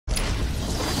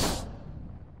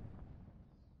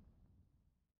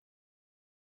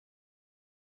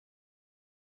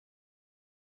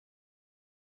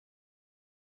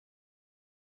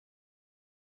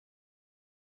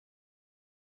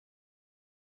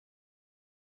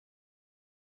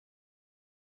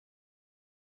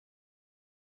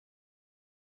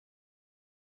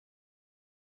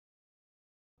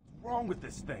wrong with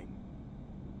this thing?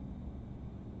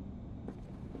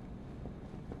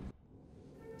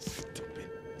 Stupid.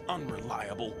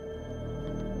 Unreliable.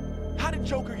 How did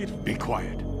Joker get... Be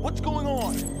quiet. What's going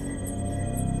on?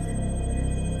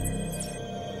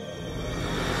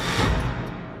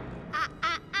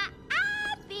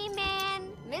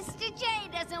 B-Man. Mr. J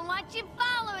doesn't want you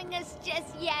following us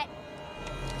just yet.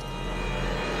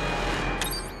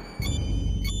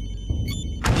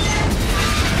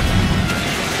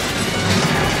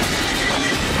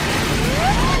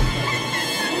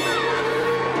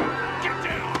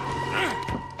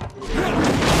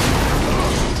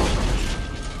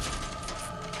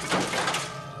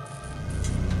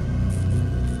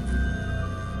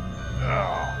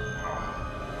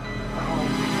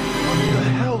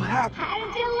 How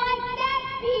did you like that,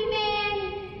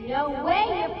 B-Man? No way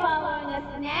you're following us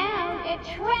now. You're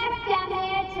trapped down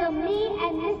there till me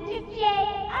and Mr. J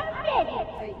are ready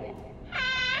for you. Ha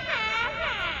ha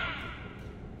ha!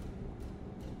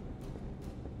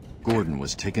 Gordon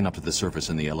was taken up to the surface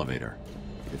in the elevator.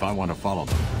 If I want to follow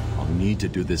them, I'll need to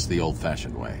do this the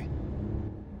old-fashioned way.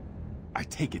 I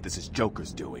take it this is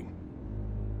Joker's doing.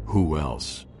 Who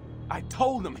else? I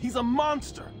told them he's a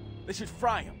monster. They should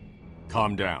fry him.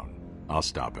 Calm down. I'll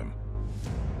stop him.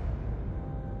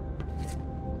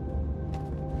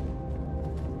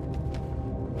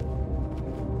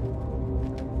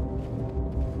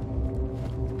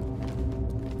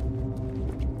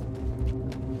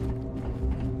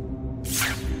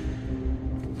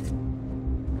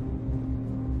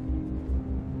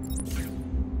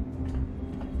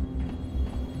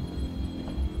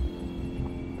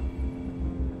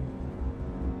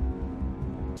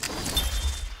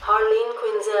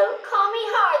 Call me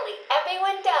Harley.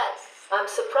 Everyone does. I'm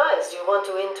surprised you want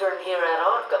to intern here at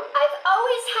Arkham. I've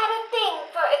always had a thing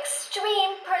for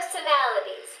extreme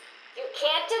personalities. You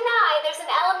can't deny there's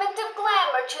an element of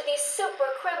glamour to these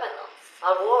super criminals.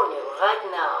 I'll warn you right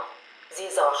now.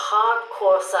 These are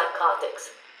hardcore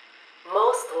psychotics.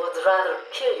 Most would rather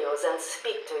kill you than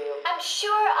speak to you. I'm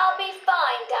sure I'll be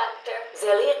fine, Doctor.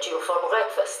 They'll eat you for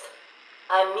breakfast.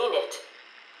 I mean it.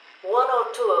 One or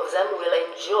two of them will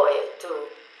enjoy it too.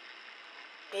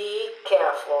 Be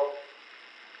careful.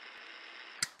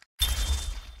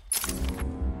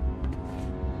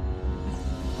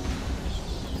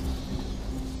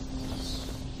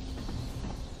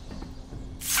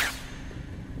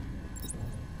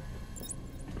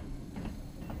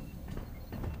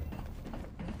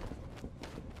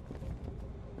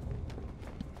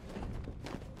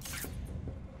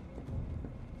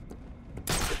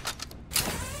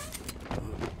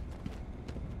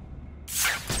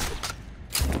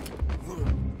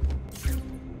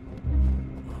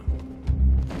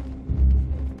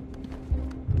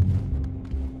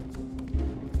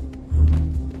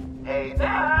 Hey,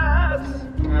 Babs!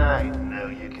 I know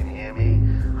you can hear me.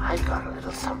 I got a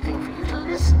little something for you to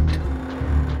listen to.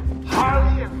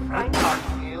 Harley and Frank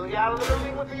are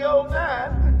dilly-dallying with the old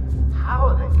man. How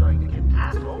are they going to get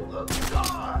past all those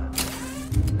guards?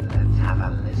 Let's have a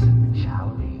listen, shall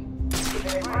we?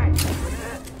 Hey, Frank,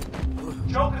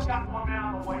 Joker's got one man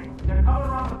on the way. They're coming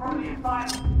around the front of the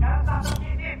asylum. Gotta stop them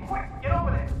getting in. Quick, get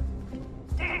over there.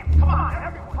 Damn, come on,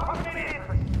 everyone. Come in.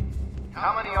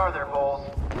 How many are there, Bowles?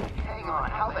 Hang on,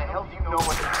 how the hell do you know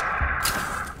what...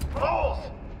 Bowles!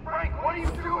 Frank, what are you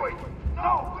doing?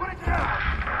 No, put it down!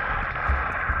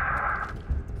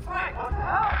 Frank, what the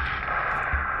hell?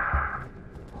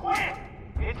 Quick!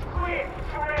 It's quick.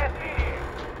 Get your ass in here.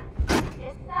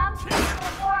 It's something to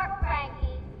work,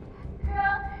 Frankie.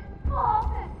 Girls fall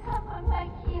for someone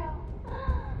like you.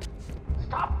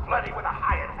 Stop flirting with a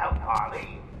hired help, Harley.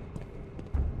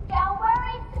 Don't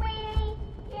worry, sweetie.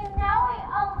 You know we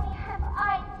only have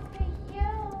eyes for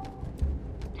you.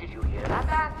 Did you hear that,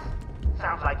 Matt?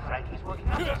 Sounds like Frankie's working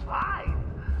out just fine.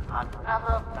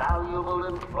 Another valuable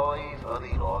employee for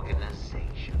the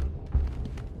organization.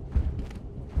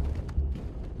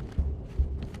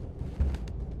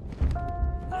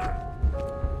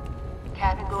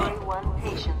 Category 1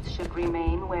 patients should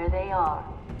remain where they are.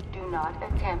 Do not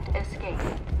attempt escape.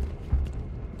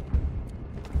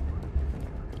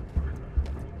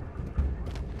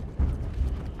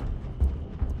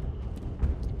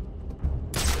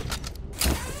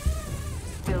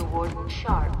 Will Warden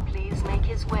Sharp please make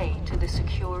his way to the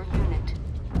secure unit?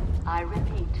 I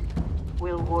repeat,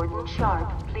 will Warden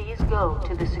Sharp please go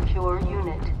to the secure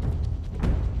unit?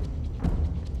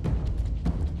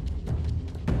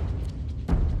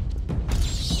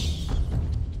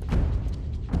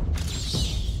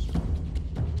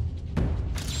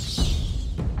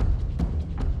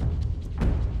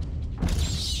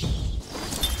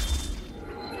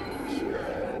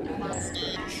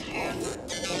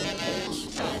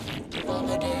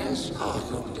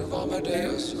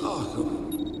 Amadeus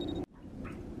Arkham.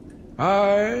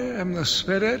 I am the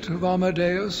spirit of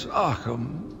Amadeus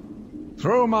Arkham.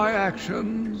 Through my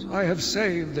actions, I have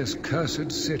saved this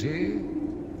cursed city,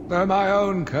 though my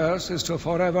own curse is to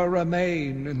forever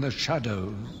remain in the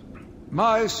shadows.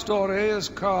 My story is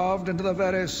carved into the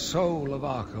very soul of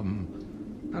Arkham,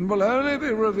 and will only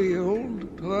be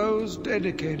revealed to those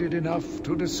dedicated enough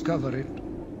to discover it.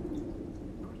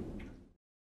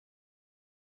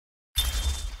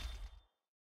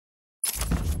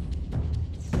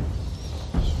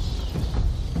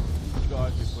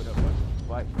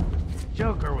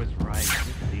 Joker was right.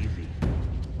 It's easy.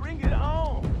 Bring it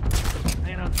home!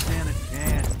 They don't stand a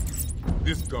chance.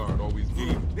 This guard always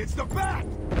gave. It's the bat!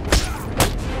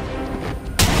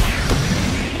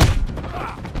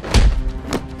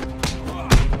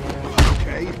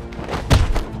 Okay.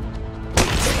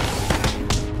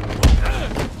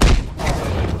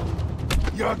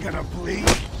 You're gonna bleed.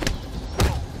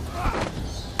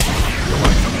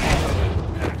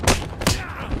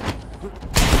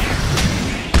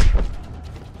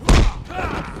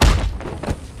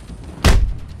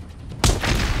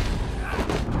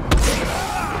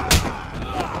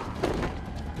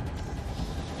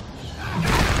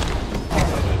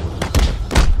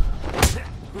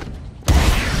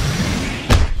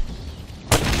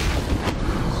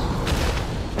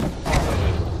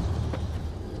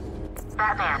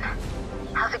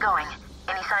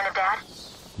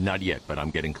 Not yet, but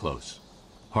I'm getting close.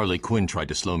 Harley Quinn tried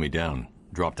to slow me down,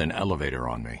 dropped an elevator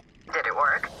on me. Did it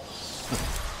work?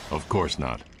 Of course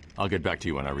not. I'll get back to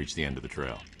you when I reach the end of the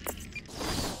trail.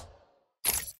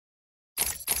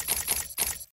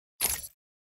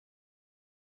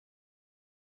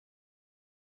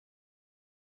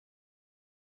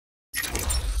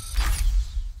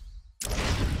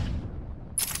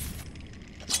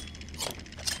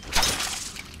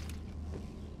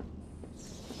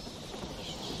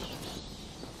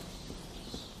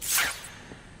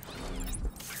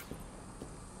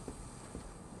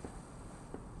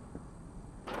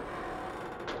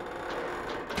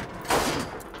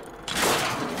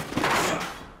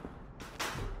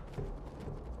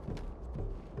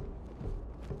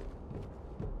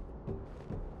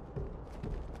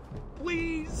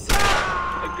 Please!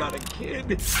 I got a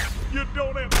kid. You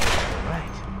don't have to.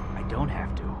 Right. I don't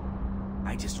have to.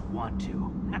 I just want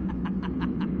to.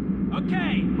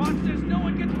 Okay, monsters, no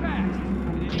one gets past.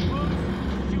 And any moves,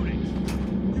 shoot it.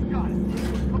 You got it.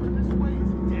 What's coming this way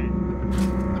is dead.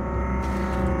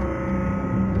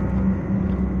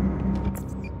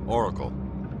 Oracle.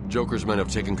 Joker's men have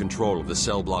taken control of the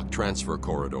cell block transfer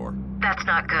corridor. That's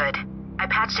not good. I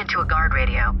patched into a guard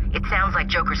radio. It sounds like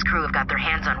Joker's crew have got their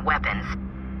hands on weapons.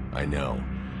 I know.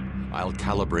 I'll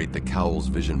calibrate the Cowl's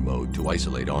vision mode to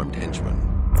isolate armed henchmen.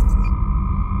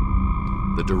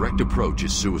 The direct approach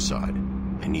is suicide.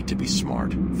 I need to be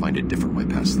smart, find a different way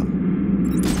past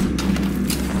them.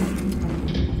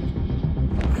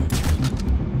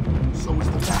 So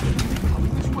is the bat.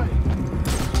 Coming this way.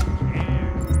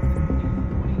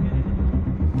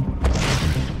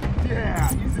 Yeah,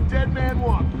 he's a dead man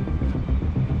walking.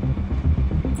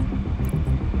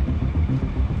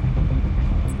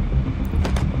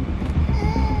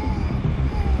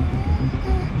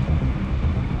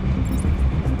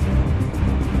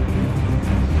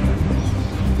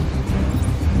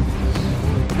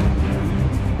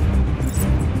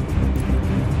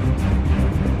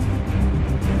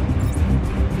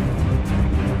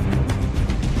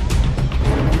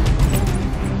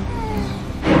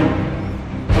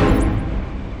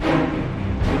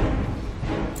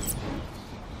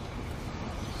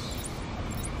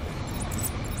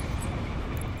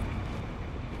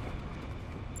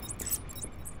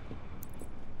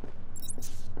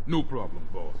 No problem,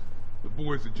 boss. The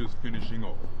boys are just finishing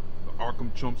off. The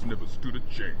Arkham chumps never stood a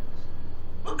chance.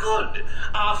 Well, good.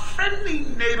 Our friendly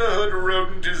neighborhood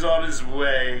rodent is on his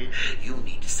way. You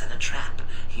need to set a trap.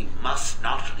 He must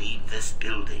not leave this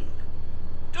building.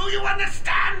 Do you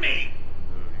understand me?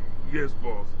 Yes,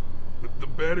 boss. The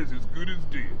bat is as good as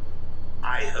dead.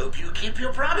 I hope you keep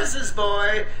your promises,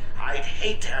 boy. I'd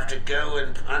hate to have to go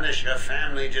and punish your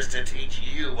family just to teach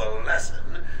you a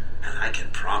lesson. And I can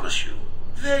promise you,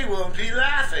 they won't be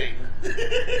laughing.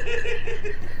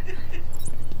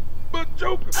 But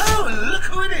Joker... Oh, look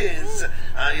who it is.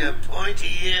 Are your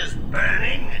pointy ears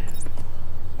burning?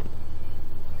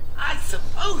 I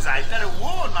suppose I'd better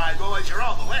warn my boys you're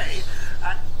on the way.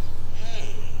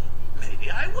 Hey, maybe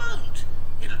I won't.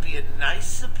 It'll be a nice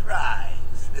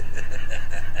surprise.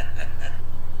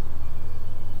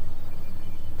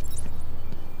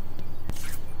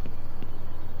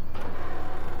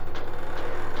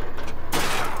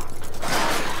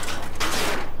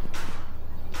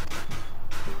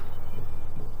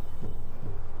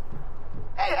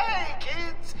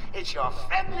 your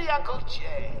friendly Uncle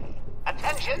Jay.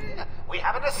 Attention! We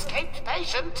have an escaped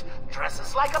patient.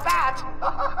 Dresses like a bat.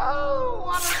 Oh,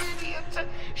 what an idiot!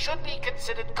 Should be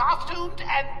considered costumed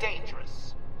and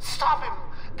dangerous. Stop him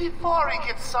before he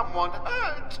gets someone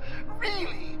hurt.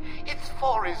 Really, it's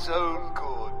for his own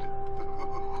good.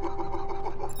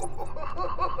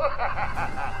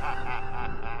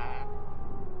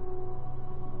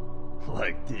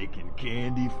 Like taking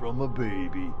candy from a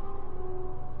baby.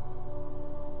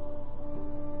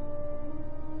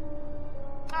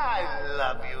 I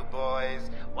love you, boys.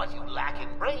 What you lack in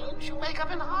brains, you make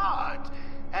up in heart.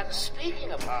 And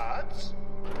speaking of hearts,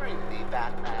 bring me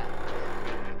Batman.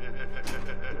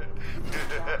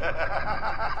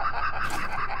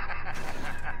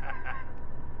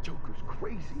 Joker's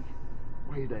crazy.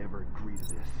 Why did I ever agree to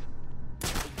this?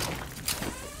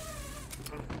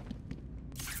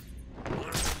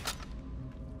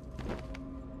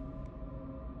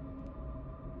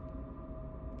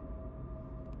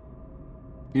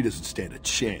 He doesn't stand a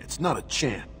chance. Not a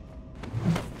chance.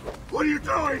 What are you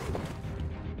doing?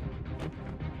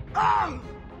 Ah!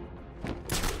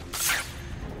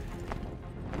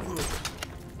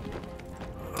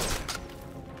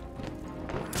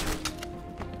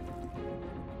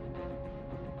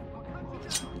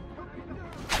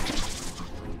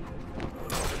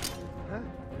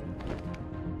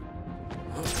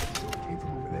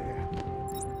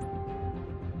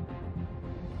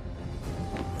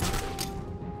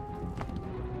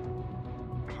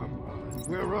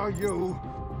 Where are you?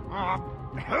 Ah,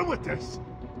 hell with this!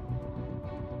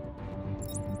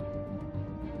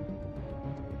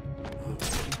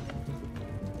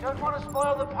 Don't want to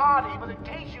spoil the party, but in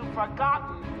case you've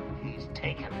forgotten, he's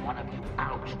taken one of you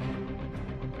out.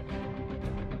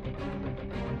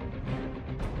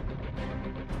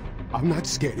 I'm not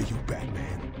scared of you,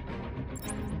 Batman.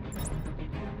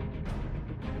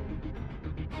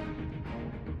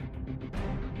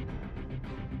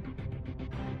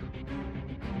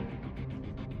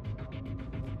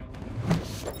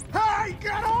 Hey,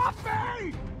 get off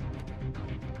me!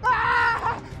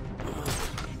 Ah!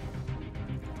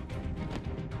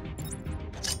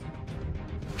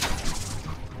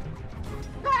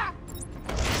 Ah!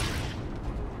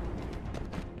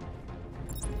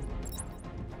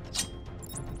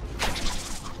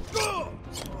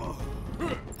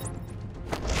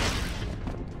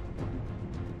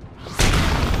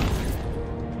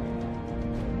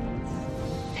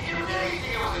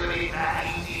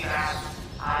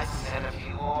 I sent a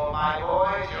few more of my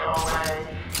boys your way.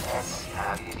 Let's see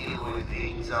how you deal with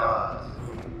these odds.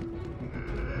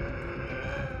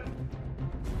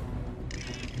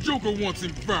 Joker wants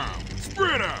him found.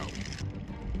 Spread out.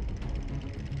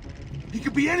 He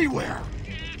could be anywhere.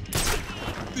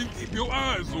 Then keep your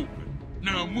eyes open.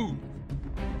 Now move.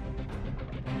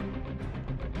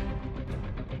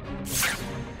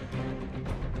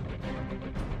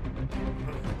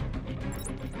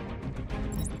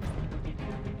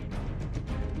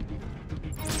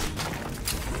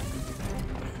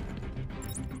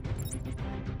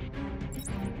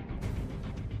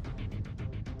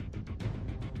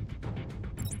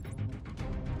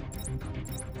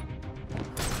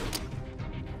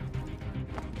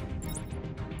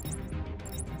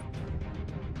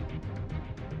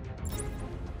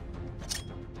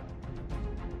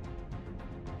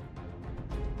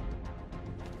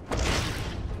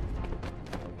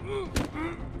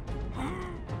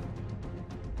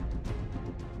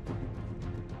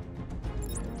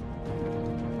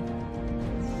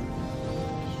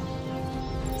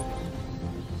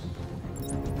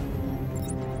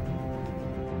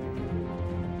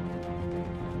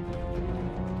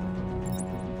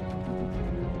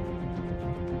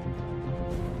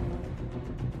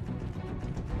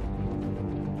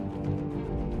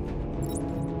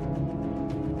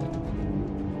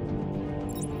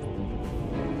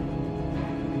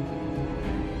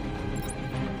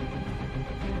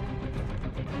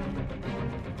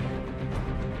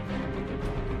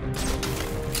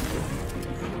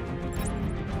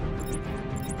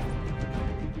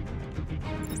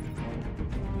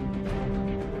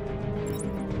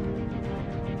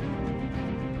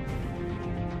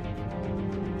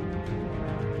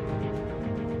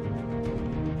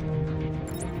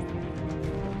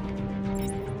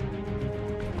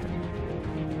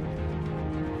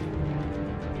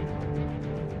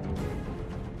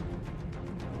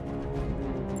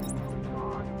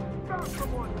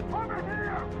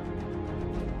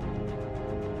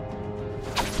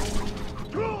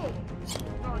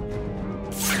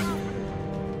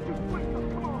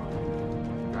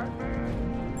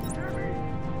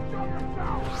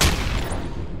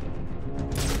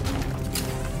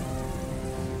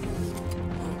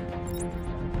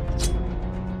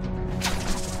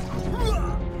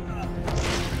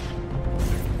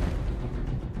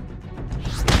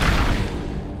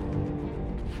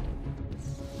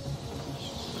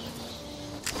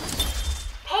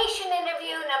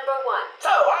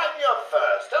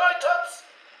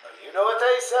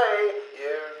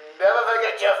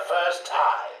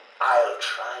 I'll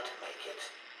try to make it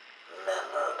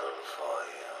memorable for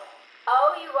you.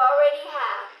 Oh, you already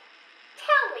have.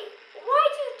 Tell me, why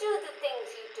do you do the things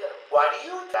you do? Why do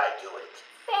you think I do it?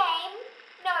 Fame,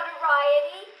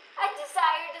 notoriety, a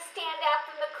desire to stand out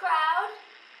from the crowd,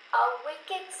 a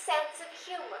wicked sense of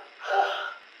humor.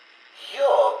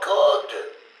 You're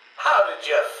good. How did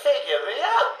you figure me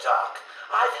out, Doc?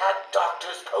 I've had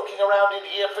doctors poking around in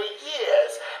here for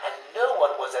years, and no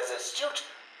one was as astute,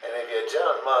 and if you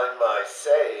don't mind my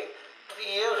saying,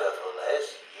 beautiful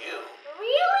as you.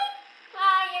 Really?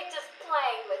 You're just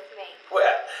playing with me.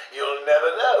 Well, you'll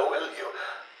never know, will you?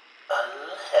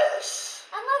 Unless...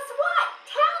 Unless what?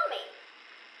 Tell me.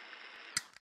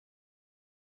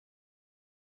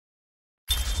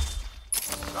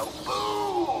 Oh,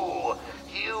 boo!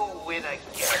 You win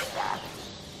again.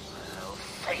 I'll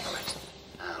favor it.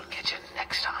 I'll get you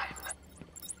next time.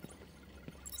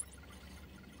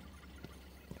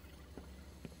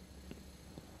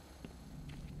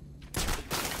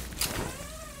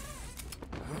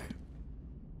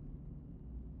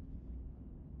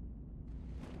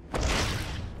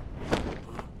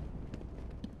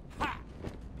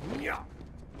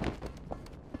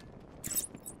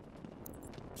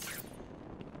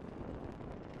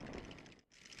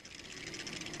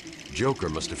 Joker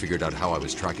must have figured out how I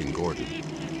was tracking Gordon.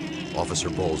 Officer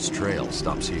Bowles' trail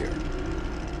stops here.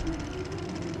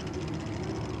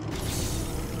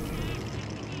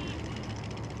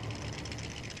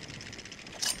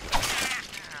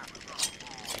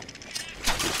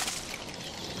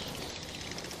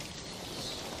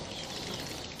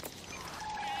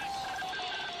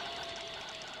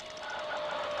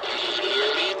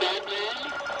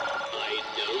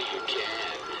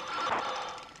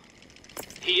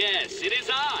 Yes, it is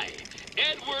I,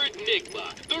 Edward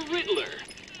Nigma, the Riddler,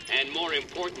 and more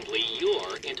importantly,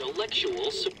 your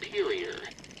intellectual superior.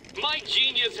 My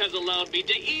genius has allowed me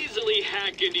to easily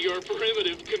hack into your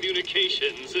primitive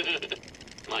communications.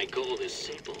 My goal is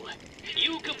simple.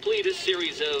 You complete a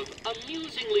series of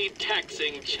amusingly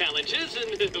taxing challenges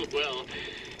and, well,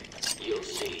 you'll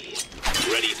see.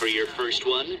 Ready for your first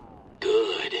one?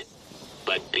 Good.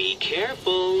 But be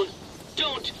careful.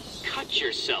 Don't cut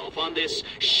yourself on this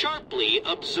sharply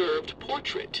observed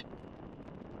portrait.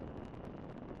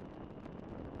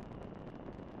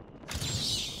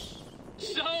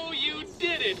 So you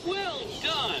did it! Well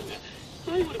done!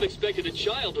 I would have expected a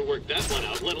child to work that one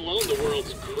out, let alone the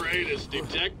world's greatest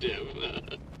detective.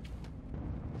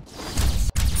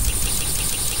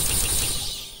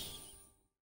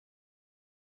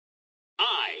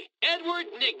 I, Edward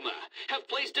Nigma, have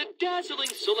placed a dazzling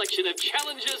selection of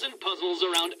challenges and puzzles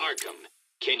around Arkham.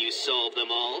 Can you solve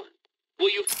them all? Will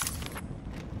you...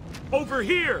 Over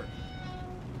here!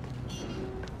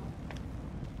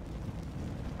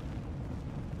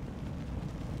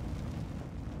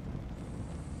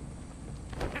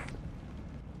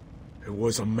 It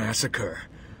was a massacre.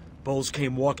 Bowles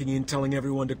came walking in telling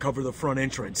everyone to cover the front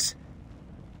entrance.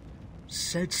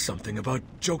 Said something about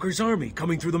Joker's army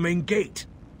coming through the main gate.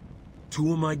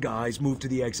 2 of my guys moved to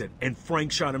the exit, and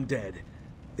Frank shot him dead.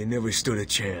 They never stood a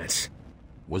chance.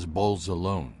 Was Bowles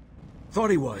alone?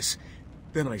 Thought he was.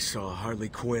 Then I saw Harley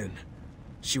Quinn.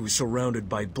 She was surrounded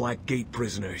by Black Gate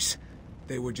prisoners.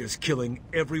 They were just killing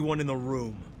everyone in the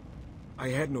room. I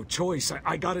had no choice.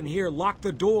 I got in here, locked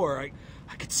the door.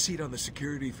 I could see it on the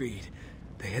security feed.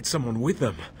 They had someone with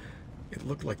them. It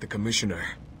looked like the commissioner.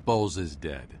 Bowles is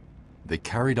dead. They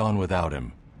carried on without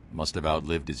him. Must have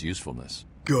outlived his usefulness.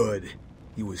 Good.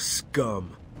 He was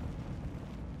scum.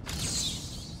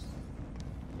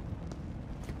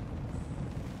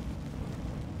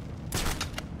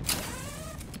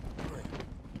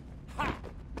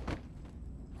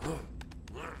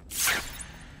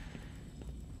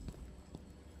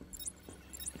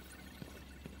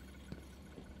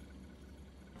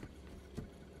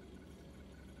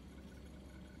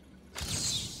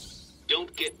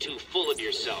 Don't get too full of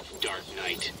yourself, Dark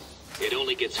Knight. It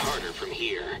only gets harder from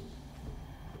here.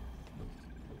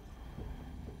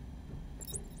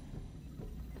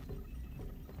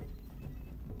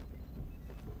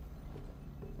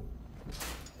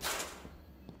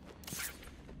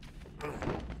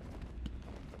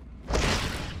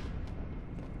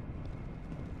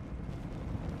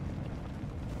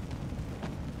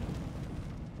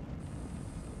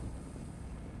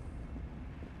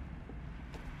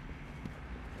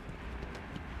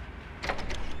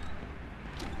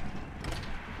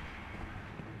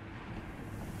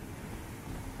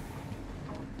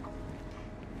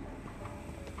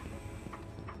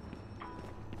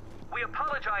 We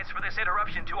apologize for this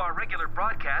interruption to our regular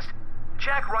broadcast.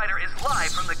 Jack Ryder is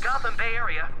live from the Gotham Bay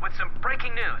Area with some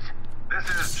breaking news. This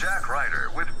is Jack Ryder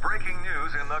with breaking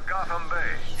news in the Gotham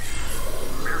Bay.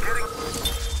 We're getting...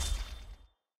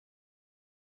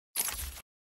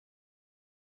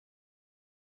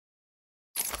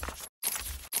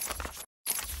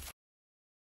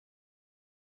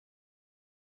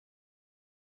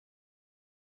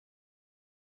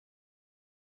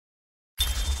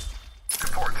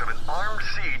 reports of an armed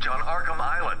siege on Arkham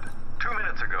Island. 2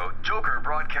 minutes ago, Joker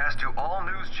broadcast to all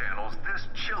news channels this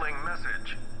chilling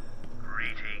message.